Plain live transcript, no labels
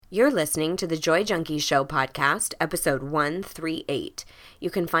You're listening to the Joy Junkie Show podcast, episode 138. You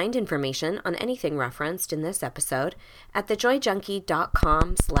can find information on anything referenced in this episode at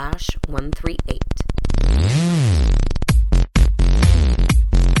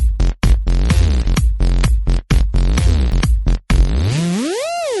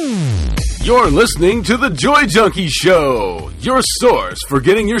You're listening to the Joy Junkie Show, your source for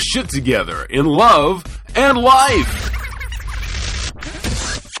getting your shit together in love and life.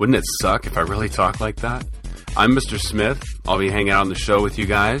 Wouldn't it suck if I really talked like that? I'm Mr. Smith. I'll be hanging out on the show with you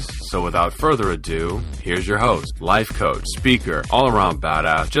guys. So without further ado, here's your host, life coach, speaker, all-around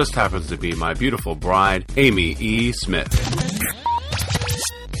badass, just happens to be my beautiful bride, Amy E. Smith.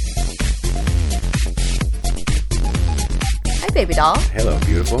 Hi, baby doll. Hello,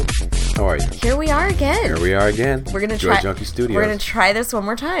 beautiful. How are you? Here we are again. We're gonna Joy try Junkie Studios. We're gonna try this one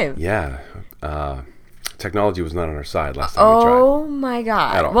more time. Yeah. Technology was not on our side last time we tried. Oh my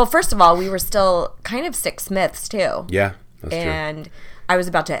god. Well, first of all, we were still kind of sick Smiths too. Yeah, that's true. And I was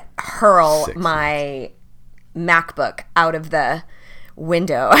about to hurl my MacBook out of the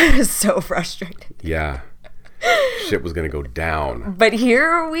window. I was so frustrated. Yeah. Shit was gonna go down. But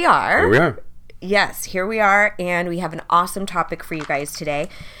here we are. Here we are. Yes, here we are, and we have an awesome topic for you guys today,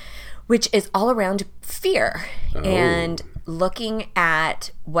 which is all around fear and looking at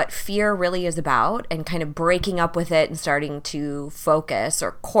what fear really is about and kind of breaking up with it and starting to focus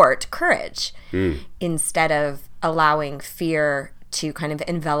or court courage instead of allowing fear to kind of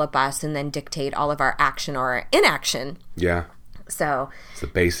envelop us and then dictate all of our action or inaction. Yeah. So it's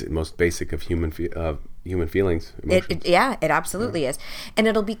the most basic of human feelings. It absolutely is. And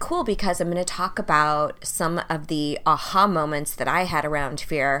it'll be cool because I'm going to talk about some of the aha moments that I had around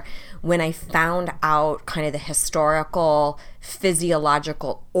fear when I found out kind of the historical,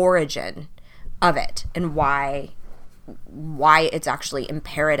 physiological origin of it and why it's actually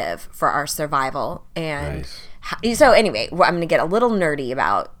imperative for our survival. And so anyway, I'm going to get a little nerdy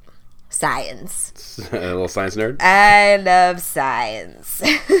about science. A little science nerd? I love science.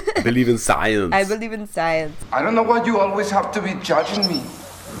 I believe in science. I believe in science. I don't know why you always have to be judging me.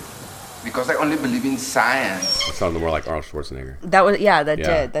 Because I only believe in science. It sounded more like Arnold Schwarzenegger.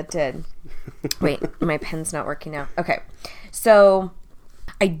 That did. Wait, my pen's not working now. Okay. So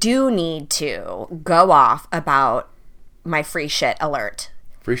I do need to go off about my free shit alert.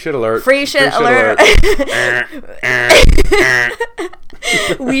 Free shit alert. Free shit alert.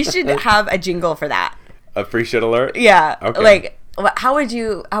 We should have a jingle for that. A free shit alert? Yeah. Okay. Like, how would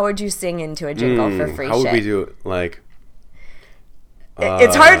you sing into a jingle for free shit? How would we do it? Like,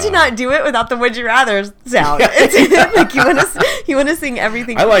 it's hard to not do it without the would you rather sound. Like you want to sing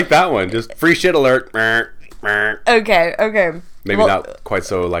everything. I like that one. Just free shit alert. Okay. Maybe not quite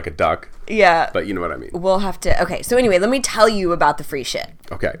so like a duck. Yeah. But you know what I mean. We'll have to. Okay. So anyway, let me tell you about the free shit.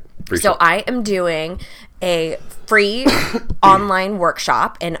 Okay. So I am doing a free online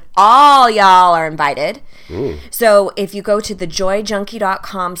workshop and all y'all are invited. So if you go to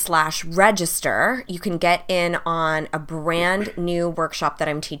thejoyjunkie.com/register, you can get in on a brand new workshop that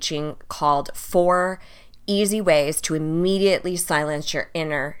I'm teaching called 4 Easy Ways to Immediately Silence Your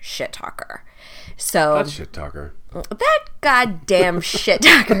Inner Shit Talker. So that shit talker. That goddamn shit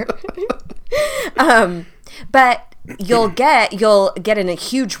talker. But you'll get in a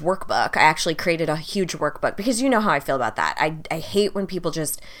huge workbook. I actually created a huge workbook because you know how I feel about that. I hate when people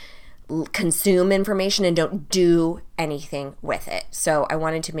just consume information and don't do anything with it. So I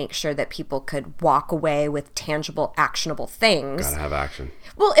wanted to make sure that people could walk away with tangible, actionable things. Gotta have action.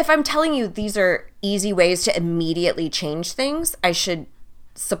 Well, if I'm telling you these are easy ways to immediately change things, I should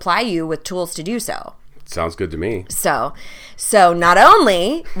supply you with tools to do so. Sounds good to me. So not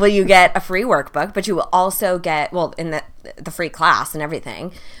only will you get a free workbook, but you will also get, in the free class and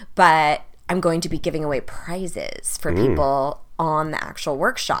everything, but I'm going to be giving away prizes for people on the actual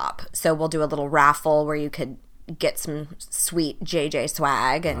workshop. So we'll do a little raffle where you could get some sweet JJ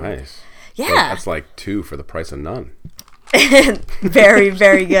swag. And nice. Yeah. So that's like 2 for the price of none. Very,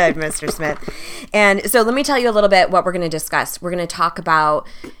 very good, Mr. Smith. And so let me tell you a little bit what we're going to discuss. We're going to talk about,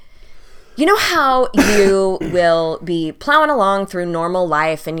 you know how you will be plowing along through normal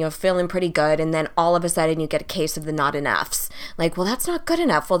life and you're feeling pretty good, and then all of a sudden you get a case of the not enoughs. Like, well, that's not good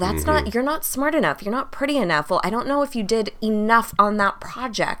enough. Well, that's not, you're not smart enough. You're not pretty enough. Well, I don't know if you did enough on that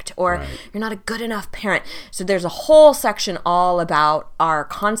project, or you're not a good enough parent. So there's a whole section all about our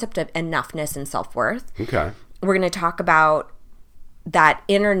concept of enoughness and self-worth. Okay. We're going to talk about that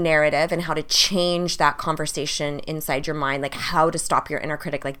inner narrative and how to change that conversation inside your mind, like how to stop your inner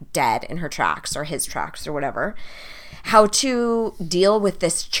critic like dead in her tracks or his tracks or whatever. how to deal with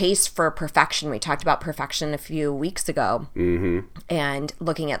this chase for perfection. We talked about perfection a few weeks ago, and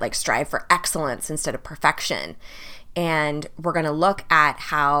looking at like strive for excellence instead of perfection. And we're going to look at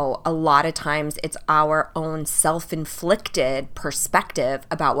how a lot of times it's our own self-inflicted perspective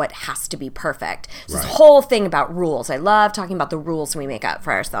about what has to be perfect. So this whole thing about rules. I love talking about the rules we make up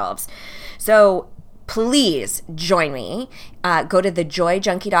for ourselves. So please join me. Go to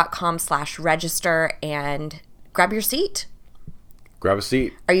thejoyjunkie.com/register and grab your seat. Grab a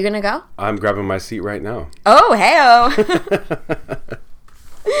seat. Are you going to go? I'm grabbing my seat right now. Oh, hey-oh.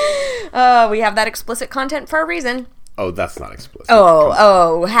 We have that explicit content for a reason. Oh, that's not explicit.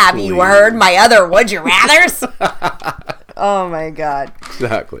 Have you heard my other would you rathers? Oh my God.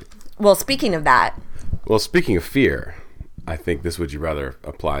 Exactly. Well, speaking of that. Well, speaking of fear, I think this would you rather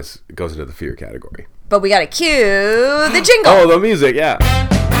goes into the fear category. But we got to cue the jingle. Oh, the music, yeah.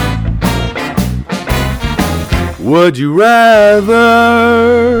 Would you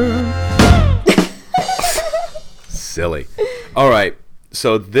rather? Silly. All right.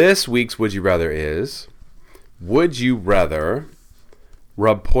 So this week's Would You Rather is, would you rather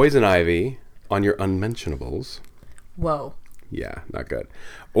rub poison ivy on your unmentionables? Whoa. Yeah, not good.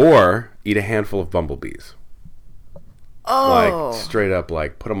 Or eat a handful of bumblebees. Oh. Like, straight up,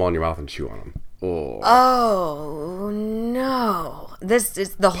 like, put them all in your mouth and chew on them. Oh, no. This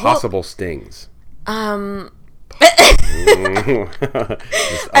is the whole... Possible stings. I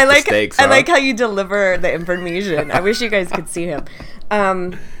Stakes, like how you deliver the information. I wish you guys could see him.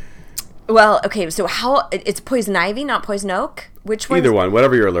 Well, okay, so it's poison ivy, not poison oak? Which one? Either one,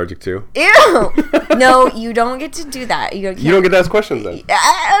 whatever you're allergic to. Ew! No, you don't get to do that. You don't get to ask questions then.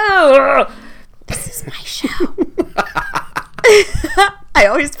 This is my show. I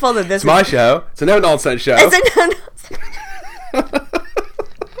always pull the this. It's my show. It's a no-nonsense show. It's a no-nonsense.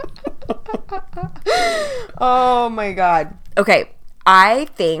 Oh my God. Okay, I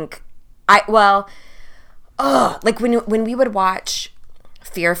think like when we would watch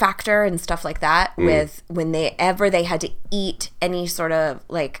Fear Factor and stuff like that, with when they had to eat any sort of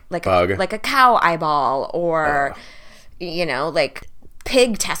like a cow eyeball or like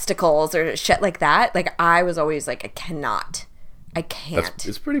pig testicles or shit like that. Like I was always like, I can't.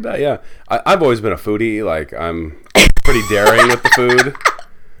 It's pretty bad. Yeah, I've always been a foodie. Like I'm pretty daring with the food.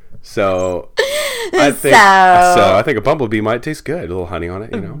 So I think a bumblebee might taste good. A little honey on it,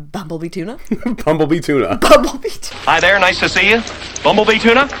 Bumblebee tuna? Bumblebee tuna. Bumblebee tuna. Hi there, nice to see you. Bumblebee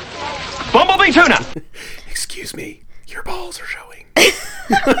tuna? Bumblebee tuna! Excuse me, your balls are showing.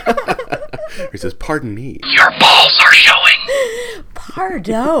 He says, pardon me. Your balls are showing.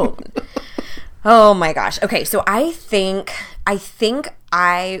 Pardon. Oh my gosh. Okay, so I think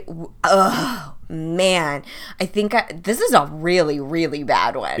this is a really, really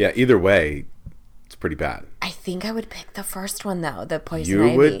bad one. Yeah, either way, it's pretty bad. I think I would pick the first one, though, the poison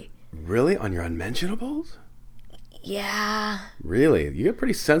ivy. You would? Really? On your unmentionables? Yeah. Really? You get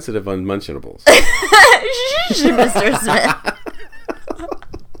pretty sensitive on unmentionables. Mr. Smith.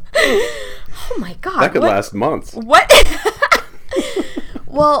 Oh my God. That could last months. What?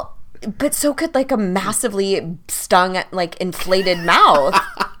 Well, but so could like a massively stung, like inflated mouth.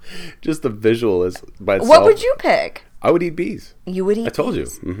 Just the visual is by itself. What would you pick? I would eat bees. You would eat bees? I told you.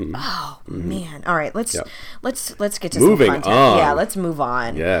 Mm-hmm. Oh, man. All right, let's get to Moving some content. on. Yeah, let's move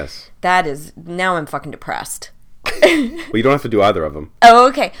on. Yes. Now I'm fucking depressed. Well, you don't have to do either of them. Oh,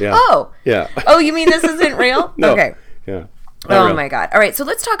 okay. Yeah. Oh. Yeah. Oh, you mean this isn't real? No. Okay. Yeah. Oh my God. All right, so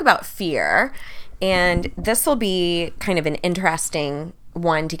let's talk about fear. And this will be kind of an interesting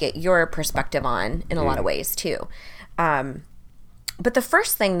one to get your perspective on in a lot of ways too. But the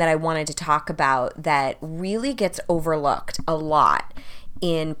first thing that I wanted to talk about that really gets overlooked a lot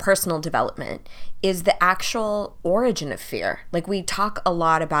in personal development is the actual origin of fear. Like we talk a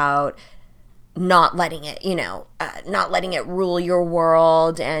lot about not letting it, not letting it rule your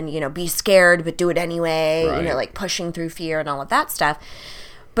world and, be scared but do it anyway, right. Like pushing through fear and all of that stuff.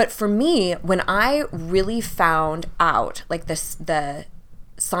 But for me, when I really found out like the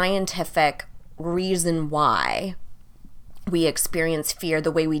scientific reason why we experience fear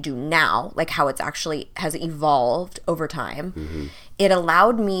the way we do now, like how it's actually has evolved over time, it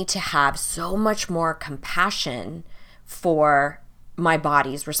allowed me to have so much more compassion for my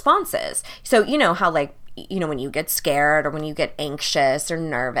body's responses. So, how like, when you get scared or when you get anxious or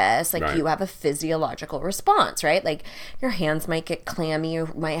nervous, like you have a physiological response, right? Like your hands might get clammy, you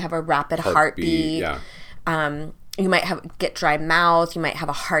might have a rapid heartbeat. Yeah. You might get dry mouth. You might have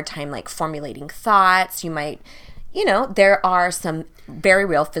a hard time like formulating thoughts. You might, there are some very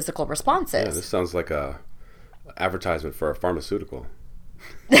real physical responses. Yeah, this sounds like a advertisement for a pharmaceutical.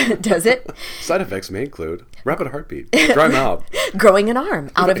 Does it? Side effects may include rapid heartbeat, dry mouth, growing an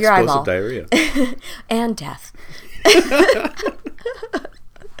arm out of your eyeball, diarrhea, and death.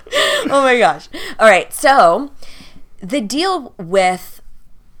 Oh my gosh. All right. So the deal with,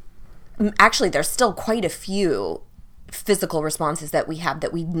 actually, there's still quite a few physical responses that we have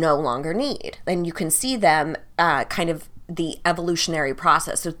that we no longer need. And you can see them kind of the evolutionary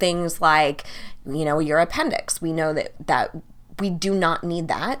process. So things like, your appendix. We know that we do not need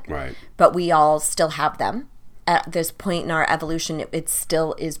that. Right. But we all still have them. At this point in our evolution, it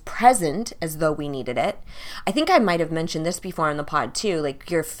still is present as though we needed it. I think I might have mentioned this before on the pod too, like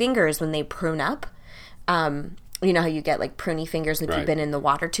your fingers when they prune up. You know how you get like pruny fingers if you've been in the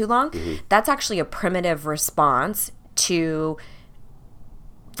water too long? Mm-hmm. That's actually a primitive response for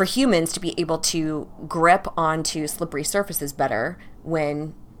humans to be able to grip onto slippery surfaces better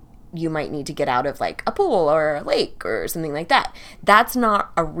when you might need to get out of like a pool or a lake or something like that. That's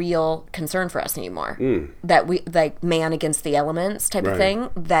not a real concern for us anymore. That we like man against the elements type of thing,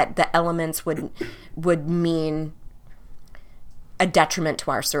 that the elements would mean a detriment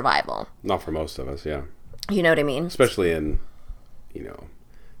to our survival. Not for most of us, yeah. You know what I mean? Especially in,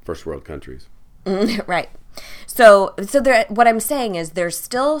 first world countries. Right. So there, what I'm saying is there's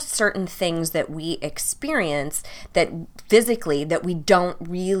still certain things that we experience that physically that we don't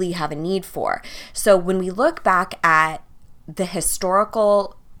really have a need for. So when we look back at the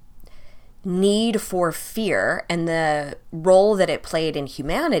historical need for fear and the role that it played in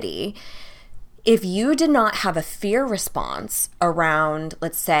humanity, if you did not have a fear response around,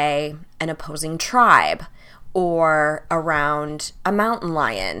 let's say, an opposing tribe, or around a mountain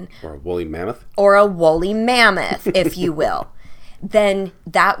lion. Or a woolly mammoth. Or a woolly mammoth, if you will. Then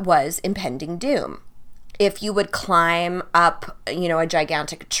that was impending doom. If you would climb up, a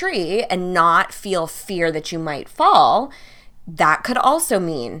gigantic tree and not feel fear that you might fall, that could also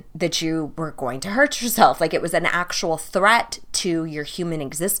mean that you were going to hurt yourself. Like it was an actual threat to your human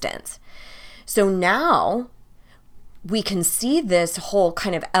existence. So now we can see this whole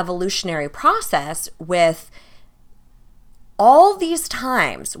kind of evolutionary process with all these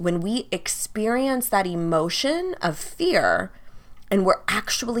times when we experience that emotion of fear and we're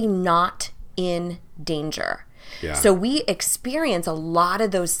actually not in danger. Yeah. So we experience a lot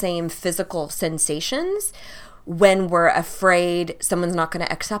of those same physical sensations when we're afraid someone's not going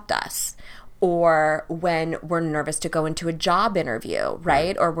to accept us, or when we're nervous to go into a job interview,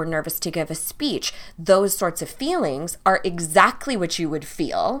 right? Or we're nervous to give a speech. Those sorts of feelings are exactly what you would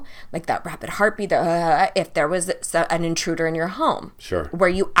feel, like that rapid heartbeat, if there was an intruder in your home. Sure. Where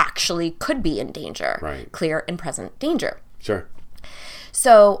you actually could be in danger. Right. Clear and present danger. Sure.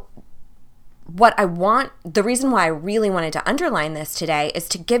 So the reason why I really wanted to underline this today is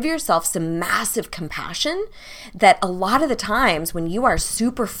to give yourself some massive compassion that a lot of the times when you are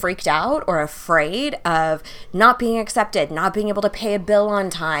super freaked out or afraid of not being accepted, not being able to pay a bill on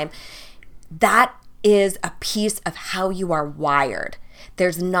time, that is a piece of how you are wired.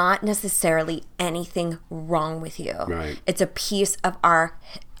 There's not necessarily anything wrong with you. Right. It's a piece of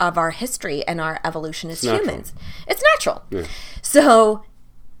our history and our evolution as humans. It's natural. Yeah. So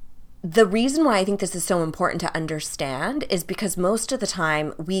the reason why I think this is so important to understand is because most of the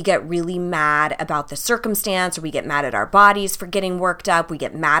time we get really mad about the circumstance, or we get mad at our bodies for getting worked up, we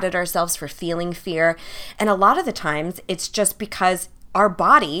get mad at ourselves for feeling fear. And a lot of the times it's just because our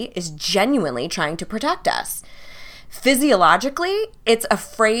body is genuinely trying to protect us. Physiologically, it's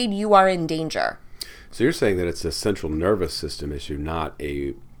afraid you are in danger. So you're saying that it's a central nervous system issue, not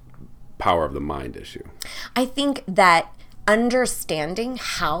a power of the mind issue. I think that understanding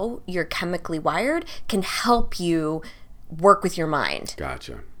how you're chemically wired can help you work with your mind.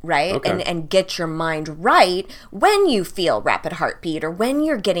 Gotcha. Right? Okay. And get your mind right when you feel rapid heartbeat or when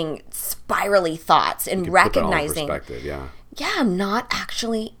you're getting spirally thoughts and recognizing, put that all in perspective, yeah, I'm not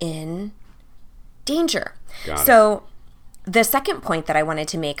actually in danger. Got it. So the second point that I wanted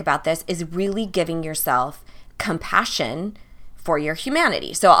to make about this is really giving yourself compassion for your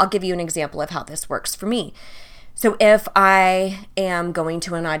humanity. So I'll give you an example of how this works for me. So if I am going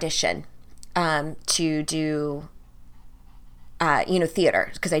to an audition to do,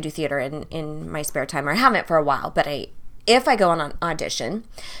 theater, because I do theater in my spare time, or I haven't for a while, but if I go on an audition,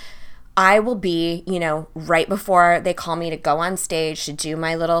 I will be, right before they call me to go on stage to do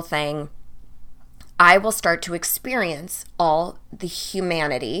my little thing, I will start to experience all the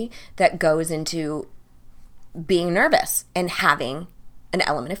humanity that goes into being nervous and having an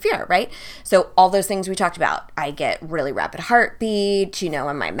element of fear, right? So all those things we talked about, I get really rapid heartbeat,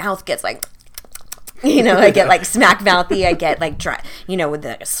 and my mouth gets like, I get like smack mouthy, I get like dry, with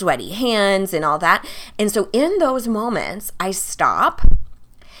the sweaty hands and all that. And so in those moments, I stop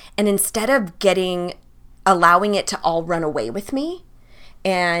And instead of allowing it to all run away with me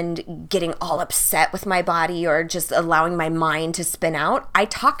and getting all upset with my body or just allowing my mind to spin out, I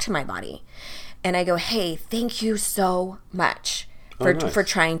talk to my body and I go, hey, thank you so much for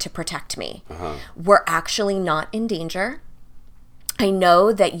trying to protect me. We're actually not in danger. I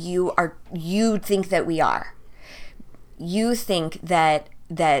know that you think that we are. You think that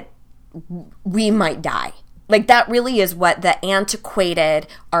we might die. Like, that really is what the antiquated,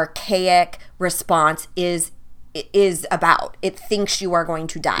 archaic response is about. It thinks you are going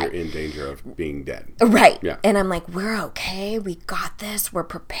to die. You're in danger of being dead. Right. Yeah. And I'm like, we're okay. We got this. We're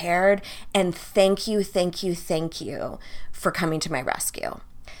prepared. And thank you for coming to my rescue.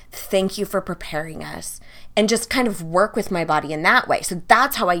 Thank you for preparing us. And just kind of work with my body in that way. So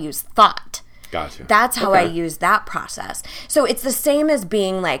that's how I use thought. Gotcha. That's how I use that process. So it's the same as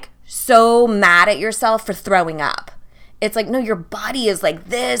being like so mad at yourself for throwing up. It's like, no, your body is like,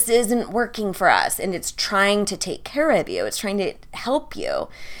 this isn't working for us. And it's trying to take care of you. It's trying to help you.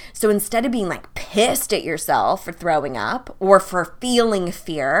 So instead of being like pissed at yourself for throwing up or for feeling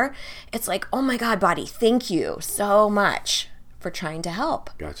fear, it's like, oh my God, body, thank you so much for trying to help.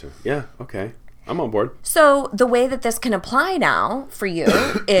 Gotcha. Yeah. Okay. I'm on board. So the way that this can apply now for you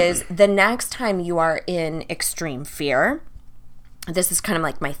is the next time you are in extreme fear, this is kind of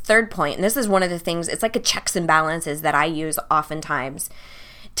like my third point, and this is one of the things, it's like a checks and balances that I use oftentimes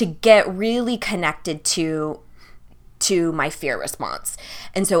to get really connected to my fear response.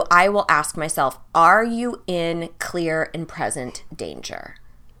 And so I will ask myself, are you in clear and present danger?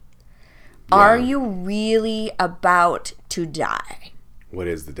 Yeah. Are you really about to die? What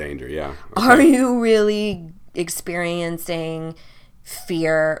is the danger? Yeah. Okay. Are you really experiencing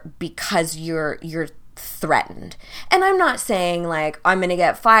fear because you're threatened? And I'm not saying like I'm going to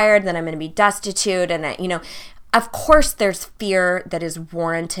get fired, then I'm going to be destitute, and of course there's fear that is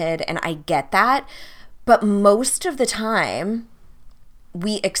warranted, and I get that, but most of the time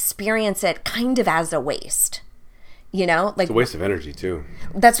we experience it kind of as a waste. Like it's a waste of energy too.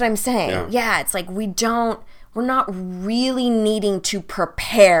 That's what I'm saying. Yeah, it's like we're not really needing to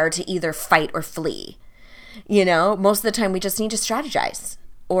prepare to either fight or flee. Most of the time we just need to strategize,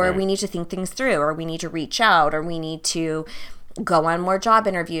 or we need to think things through, or we need to reach out, or we need to go on more job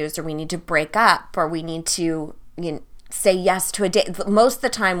interviews, or we need to break up, or we need to say yes to a date. Most of the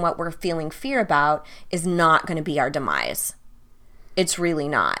time what we're feeling fear about is not going to be our demise. It's really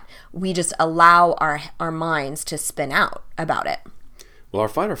not. We just allow our minds to spin out about it. Well, our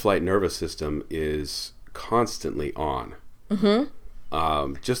fight or flight nervous system is constantly on.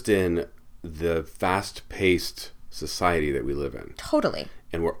 Just in the fast-paced society that we live in. Totally.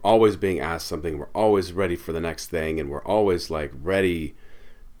 And we're always being asked something. We're always ready for the next thing, and we're always like ready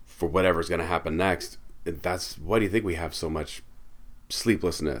for whatever's going to happen next. And that's why do you think we have so much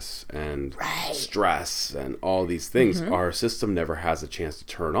sleeplessness and stress and all these things? Our system never has a chance to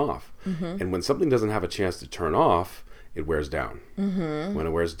turn off. And when something doesn't have a chance to turn off, it wears down. When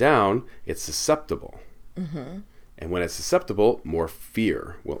it wears down, it's susceptible. And when it's susceptible, more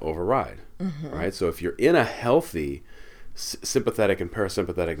fear will override. Right? So if you're in a healthy sympathetic and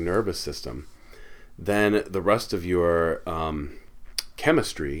parasympathetic nervous system, then the rest of your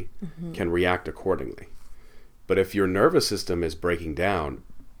chemistry can react accordingly. But if your nervous system is breaking down,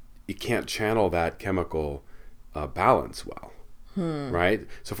 you can't channel that chemical balance well. Right?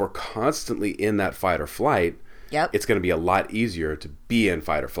 So if we're constantly in that fight or flight, it's going to be a lot easier to be in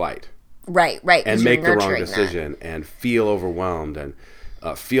fight or flight. Right. And make the wrong decision and feel overwhelmed and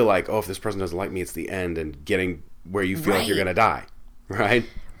feel like, oh, if this person doesn't like me, it's the end, and getting where you feel like you're going to die. Right?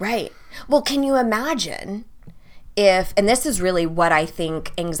 Right. Well, can you imagine if, and this is really what I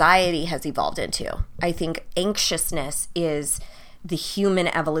think anxiety has evolved into. I think anxiousness is the human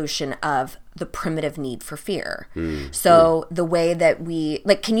evolution of the primitive need for fear. So the way that we,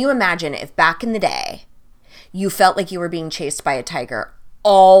 like, can you imagine if back in the day you felt like you were being chased by a tiger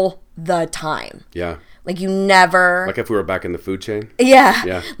all the time? Yeah. Like you never... Like if we were back in the food chain?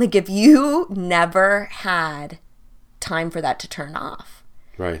 Yeah. Like if you never had time for that to turn off.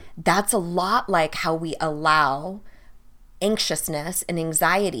 Right. That's a lot like how we allow anxiousness and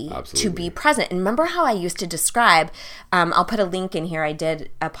anxiety to be present. And remember how I used to describe, I'll put a link in here, I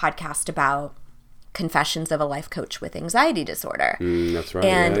did a podcast about Confessions of a Life Coach with Anxiety Disorder. That's right.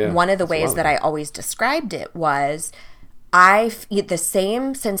 And one of the ways that I always described it was the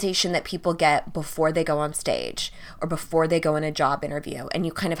same sensation that people get before they go on stage or before they go in a job interview, and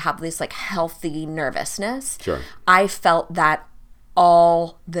you kind of have this like healthy nervousness. Sure. I felt that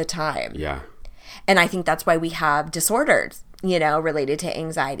all the time. Yeah. And I think that's why we have disorders related to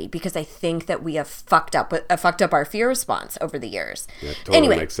anxiety, because I think that we have fucked up our fear response over the years. That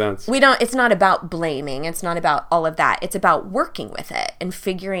totally makes sense. It's not about blaming. It's not about all of that. It's about working with it and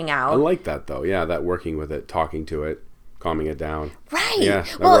figuring out. I like that though. Yeah, that working with it, talking to it, calming it down. Right. Yeah,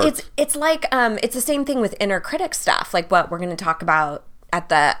 well, works. it's like it's the same thing with inner critic stuff, like what we're going to talk about at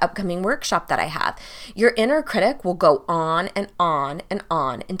the upcoming workshop that I have. Your inner critic will go on and on and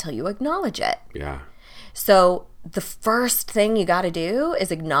on until you acknowledge it. Yeah. So the first thing you got to do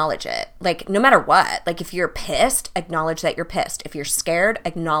is acknowledge it. Like, no matter what. Like, if you're pissed, acknowledge that you're pissed. If you're scared,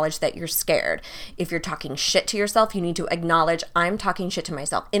 acknowledge that you're scared. If you're talking shit to yourself, you need to acknowledge, I'm talking shit to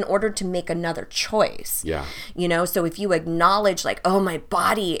myself, in order to make another choice. Yeah. So if you acknowledge, like, oh, my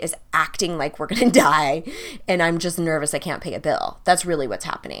body is acting like we're going to die and I'm just nervous I can't pay a bill. That's really what's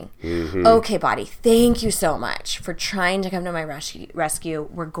happening. Mm-hmm. Okay, body, thank you so much for trying to come to my rescue.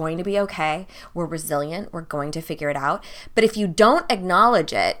 We're going to be okay. We're resilient. We're going to figure it out. But if you don't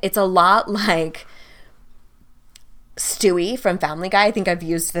acknowledge it, it's a lot like Stewie from Family Guy. I think I've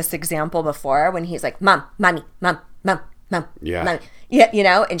used this example before when he's like, Mom, Mommy, Mom, Mom, Mom, yeah. Mommy.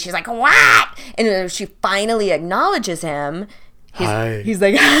 Yeah, and she's like, what? And when she finally acknowledges him, he's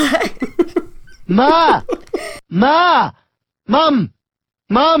like, Ma, Mom,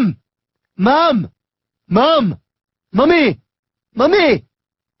 Mom, Mom, Mommy,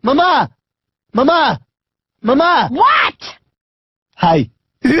 Mama. What? Hi.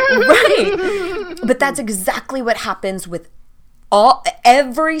 Right. But that's exactly what happens with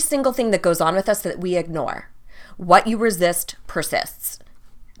every single thing that goes on with us that we ignore. What you resist persists.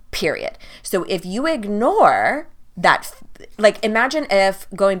 Period. So if you ignore that, like, imagine if,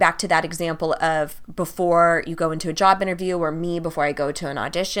 going back to that example of before you go into a job interview, or me before I go to an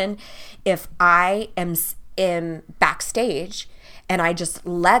audition, if I am backstage and I just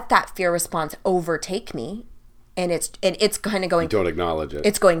let that fear response overtake me, and it's kind of going. You don't acknowledge it.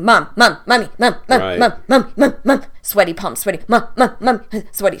 It's going, Mommy, Right. mom, sweaty palm, sweaty, mom,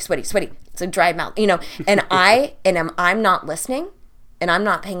 sweaty. It's a dry mouth, and I'm not listening, and I'm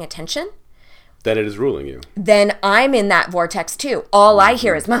not paying attention. Then it is ruling you. Then I'm in that vortex too. All I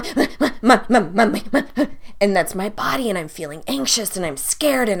hear is mom, and that's my body, and I'm feeling anxious, and I'm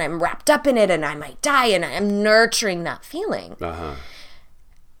scared, and I'm wrapped up in it, and I might die, and I'm nurturing that feeling. Uh-huh.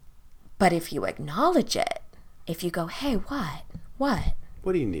 But if you acknowledge it, if you go, hey, what?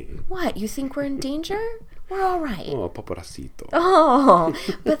 What do you need? What? You think we're in danger? We're all right. Oh, paparacito. Oh,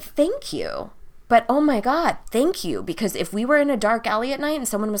 but thank you. But oh my God, thank you. Because if we were in a dark alley at night and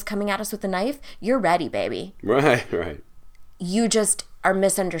someone was coming at us with a knife, you're ready, baby. Right. You just are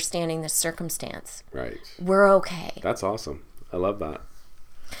misunderstanding the circumstance. Right. We're okay. That's awesome. I love that.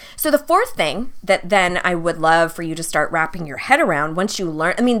 So the fourth thing that then I would love for you to start wrapping your head around once you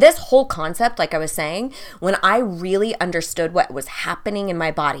learn, this whole concept, like I was saying, when I really understood what was happening in my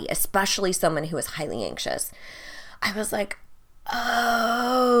body, especially someone who is highly anxious, I was like,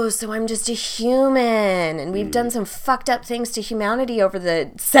 oh, so I'm just a human, and we've done some fucked up things to humanity over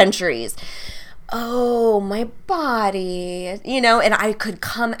the centuries. Oh, my body, and I could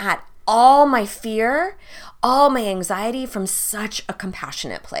come at all my fear, all my anxiety from such a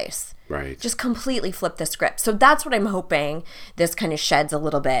compassionate place. Right. Just completely flip the script. So that's what I'm hoping this kind of sheds a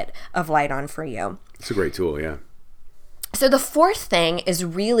little bit of light on for you. It's a great tool, yeah. So the fourth thing is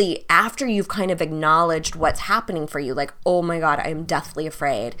really after you've kind of acknowledged what's happening for you, like, oh my God, I'm deathly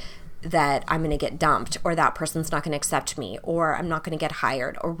afraid that I'm going to get dumped, or that person's not going to accept me, or I'm not going to get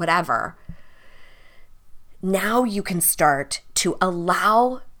hired, or whatever. Now you can start to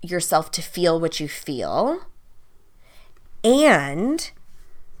allow yourself to feel what you feel and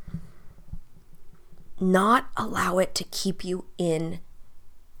not allow it to keep you in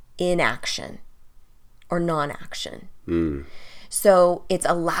inaction or non-action. So it's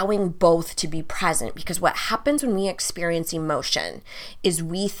allowing both to be present, because what happens when we experience emotion is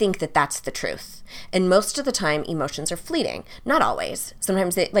we think that that's the truth. And most of the time, emotions are fleeting. Not always.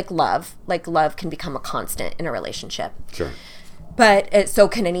 Sometimes like love can become a constant in a relationship. Sure. But so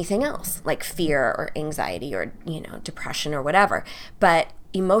can anything else, like fear or anxiety or, depression or whatever. But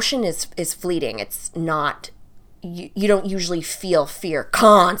emotion is fleeting. It's not, you don't usually feel fear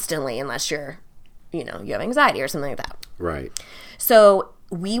constantly unless you're, you have anxiety or something like that. Right. So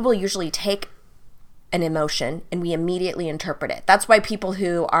we will usually take an emotion and we immediately interpret it. That's why people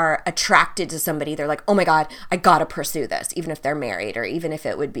who are attracted to somebody, they're like, oh my God, I gotta pursue this, even if they're married or even if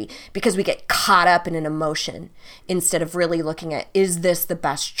it would be, because we get caught up in an emotion instead of really looking at, is this the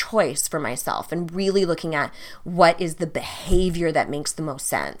best choice for myself? And really looking at what is the behavior that makes the most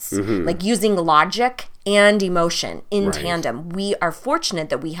sense. Mm-hmm. Like using logic and emotion in Right. tandem. We are fortunate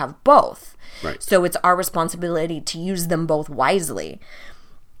that we have both. Right. So it's our responsibility to use them both wisely.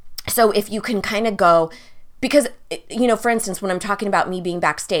 So if you can kind of go, because, for instance, when I'm talking about me being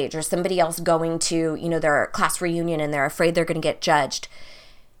backstage or somebody else going to, their class reunion and they're afraid they're going to get judged,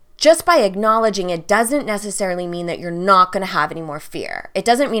 just by acknowledging it doesn't necessarily mean that you're not going to have any more fear. It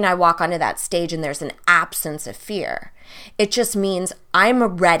doesn't mean I walk onto that stage and there's an absence of fear. It just means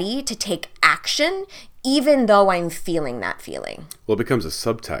I'm ready to take action even though I'm feeling that feeling. Well, it becomes a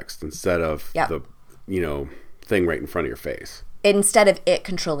subtext instead of Yep. the, thing right in front of your face. Instead of it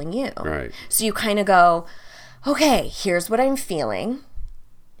controlling you. Right. So you kind of go, okay, here's what I'm feeling,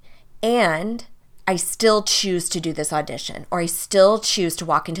 and I still choose to do this audition, or I still choose to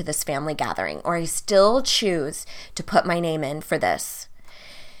walk into this family gathering, or I still choose to put my name in for this.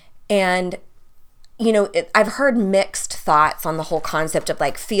 And, I've heard mixed thoughts on the whole concept of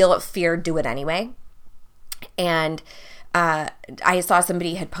like, feel fear, do it anyway. And I saw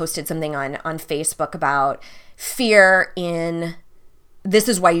somebody had posted something on Facebook about fear in, this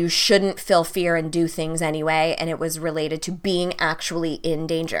is why you shouldn't feel fear and do things anyway. And it was related to being actually in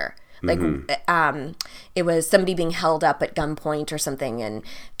danger. Like, it was somebody being held up at gunpoint or something and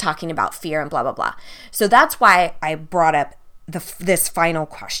talking about fear and blah, blah, blah. So that's why I brought up this final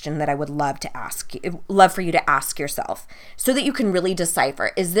question that I would love for you to ask yourself so that you can really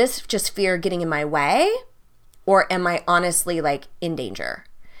decipher, is this just fear getting in my way, or am I honestly like in danger?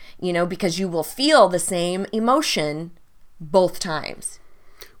 Because you will feel the same emotion both times.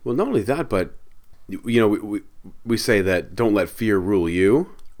 Well, not only that, but, we say that don't let fear rule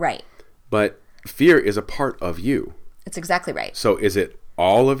you. Right. But fear is a part of you. That's exactly right. So is it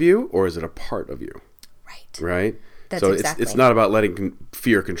all of you or is it a part of you? Right. Right? That's so exactly. it's not about letting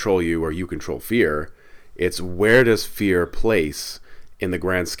fear control you or you control fear. It's where does fear place in the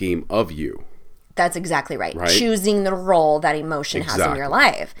grand scheme of you? That's exactly right. Right? Choosing the role that emotion has in your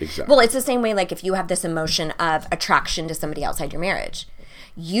life. Exactly. Well, it's the same way like if you have this emotion of attraction to somebody outside your marriage.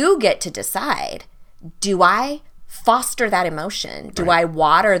 You get to decide, do I foster that emotion? Do I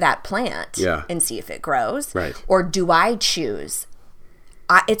water that plant and see if it grows? Right. Or do I choose,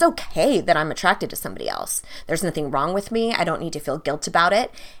 it's okay that I'm attracted to somebody else. There's nothing wrong with me. I don't need to feel guilt about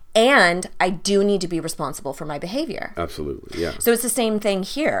it. And I do need to be responsible for my behavior. Absolutely, yeah. So it's the same thing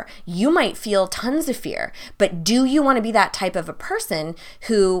here. You might feel tons of fear, but do you want to be that type of a person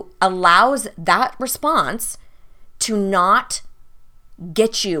who allows that response to not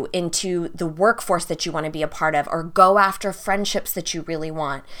get you into the workforce that you want to be a part of, or go after friendships that you really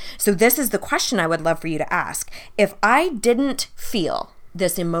want? So this is the question I would love for you to ask. If I didn't feel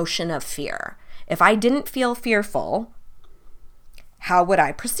this emotion of fear, if I didn't feel fearful, how would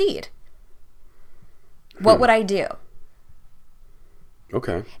I proceed? What would I do?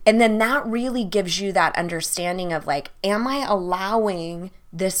 Okay. And then that really gives you that understanding of like, am I allowing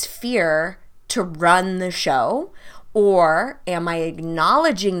this fear to run the show? Or am I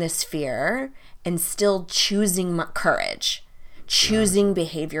acknowledging this fear and still choosing courage, choosing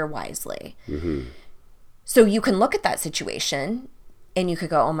behavior wisely? Mm-hmm. So you can look at that situation and you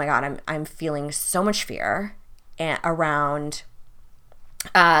could go, oh my God, I'm feeling so much fear around,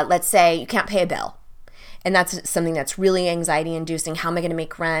 let's say you can't pay a bill. And that's something that's really anxiety inducing. How am I going to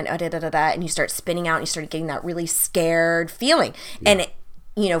make rent? And you start spinning out and you start getting that really scared feeling. Yeah. And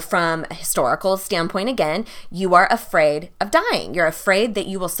from a historical standpoint, again, you are afraid of dying. You're afraid that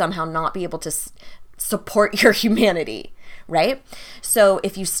you will somehow not be able to support your humanity, right? So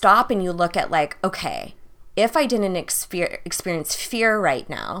if you stop and you look at like, okay, if I didn't experience fear right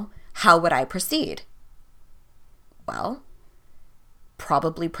now, how would I proceed? Well,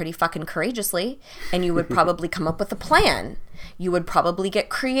 probably pretty fucking courageously, and you would probably come up with a plan. You would probably get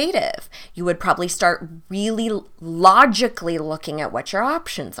creative. You would probably start really logically looking at what your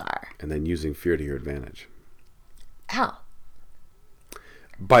options are. And then using fear to your advantage. How?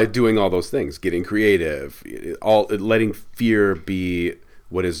 By doing all those things, getting creative, letting fear be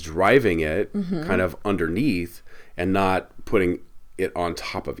what is driving it, kind of underneath, and not putting it on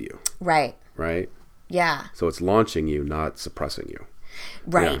top of you. Right. Right? Yeah. So it's launching you, not suppressing you.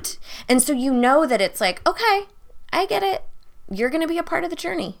 Right. Yeah. And so you know that it's like, okay, I get it. You're going to be a part of the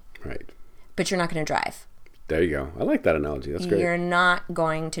journey. Right. But you're not going to drive. There you go. I like that analogy. That's great. You're not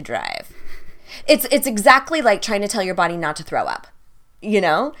going to drive. It's exactly like trying to tell your body not to throw up.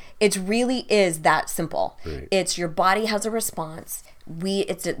 It really is that simple. Right. It's your body has a response.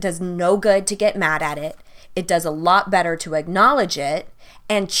 It does no good to get mad at it. It does a lot better to acknowledge it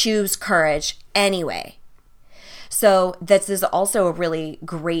and choose courage anyway. So this is also a really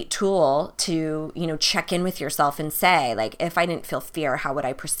great tool to, check in with yourself and say, like, if I didn't feel fear, how would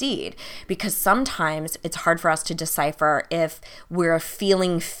I proceed? Because sometimes it's hard for us to decipher if we're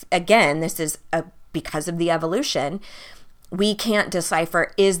feeling, again, this is because of the evolution, we can't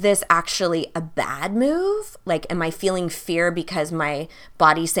decipher, is this actually a bad move? Like, am I feeling fear because my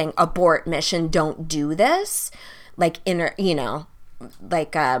body's saying, abort mission, don't do this? Like, I'm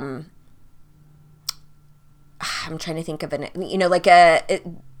trying to think of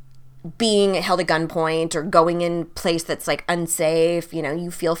being held at gunpoint or going in place that's like unsafe,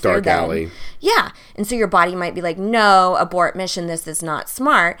 you feel fear Dark then. alley. Yeah. And so your body might be like, no, abort mission, this is not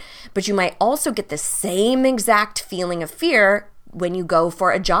smart. But you might also get the same exact feeling of fear when you go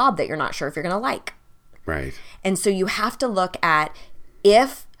for a job that you're not sure if you're going to like. Right. And so you have to look at,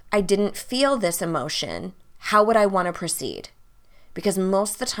 if I didn't feel this emotion, how would I want to proceed? Because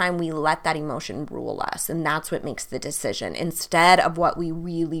most of the time we let that emotion rule us, and that's what makes the decision instead of what we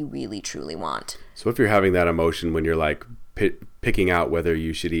really, really, truly want. So if you're having that emotion when you're like picking out whether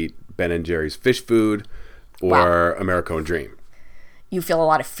you should eat Ben & Jerry's fish food or Americone Dream. You feel a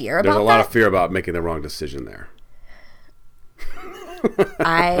lot of fear about that? There's a lot of fear about making the wrong decision there.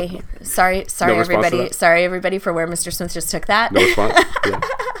 Sorry everybody. Sorry everybody for where Mr. Smith just took that. No response? Yeah.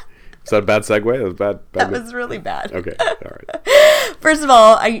 Is that a bad segue? That was bad. That was really bad. Okay. All right. First of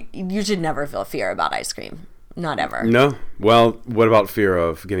all, you should never feel fear about ice cream. Not ever. No. Well, what about fear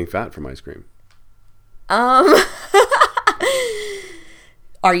of getting fat from ice cream? Are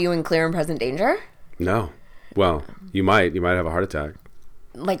you in clear and present danger? No. Well, you might have a heart attack.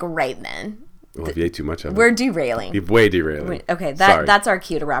 Like right then. Well, if you ate too much of it. We're derailing. You're way derailing. Okay, that's our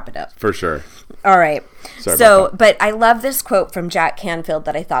cue to wrap it up. For sure. All right. Sorry about that. But I love this quote from Jack Canfield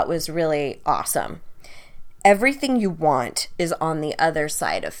that I thought was really awesome. Everything you want is on the other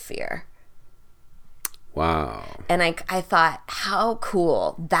side of fear. Wow. And I thought, how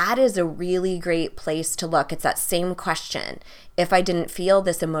cool. That is a really great place to look. It's that same question. If I didn't feel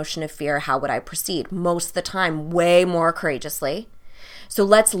this emotion of fear, how would I proceed? Most of the time, way more courageously. So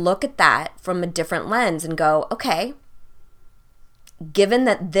let's look at that from a different lens and go, okay, given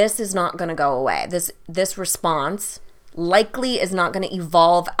that this is not going to go away, this response likely is not going to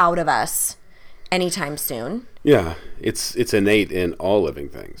evolve out of us anytime soon. Yeah, it's innate in all living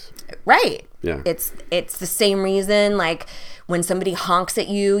things. Right. Yeah. It's the same reason, like when somebody honks at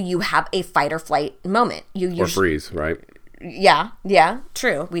you, you have a fight or flight moment. Or freeze, right? Yeah,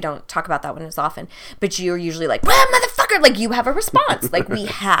 true. We don't talk about that one as often. But you're usually like, well, motherfucker, like you have a response. Like we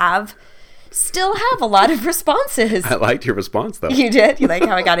still have a lot of responses. I liked your response though. You did? You like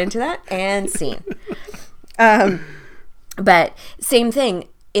how I got into that? And scene. But same thing.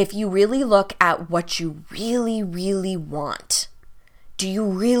 If you really look at what you really, really want, do you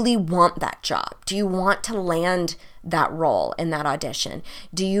really want that job? Do you want to land that role in that audition?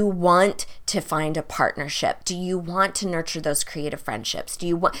 Do you want to find a partnership? Do you want to nurture those creative friendships?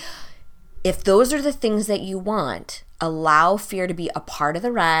 If those are the things that you want, allow fear to be a part of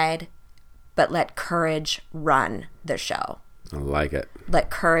the ride, but let courage run the show. I like it. Let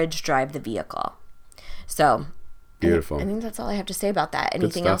courage drive the vehicle. So beautiful. I think that's all I have to say about that.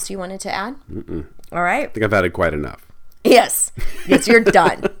 Anything else you wanted to add? Mm-mm. All right. I think I've added quite enough. Yes, you're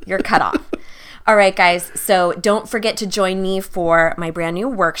done. You're cut off. All right, guys. So don't forget to join me for my brand new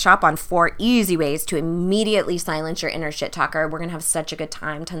workshop on 4 easy ways to immediately silence your inner shit talker. We're going to have such a good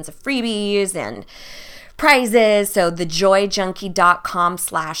time. Tons of freebies and prizes. So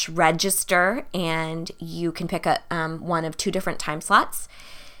thejoyjunkie.com/register, and you can pick one of 2 different time slots.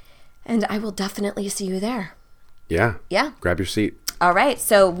 And I will definitely see you there. Yeah. Yeah. Grab your seat. All right,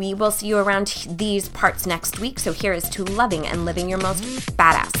 so we will see you around these parts next week. So here is to loving and living your most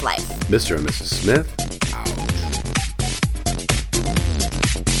badass life. Mr. and Mrs. Smith, out.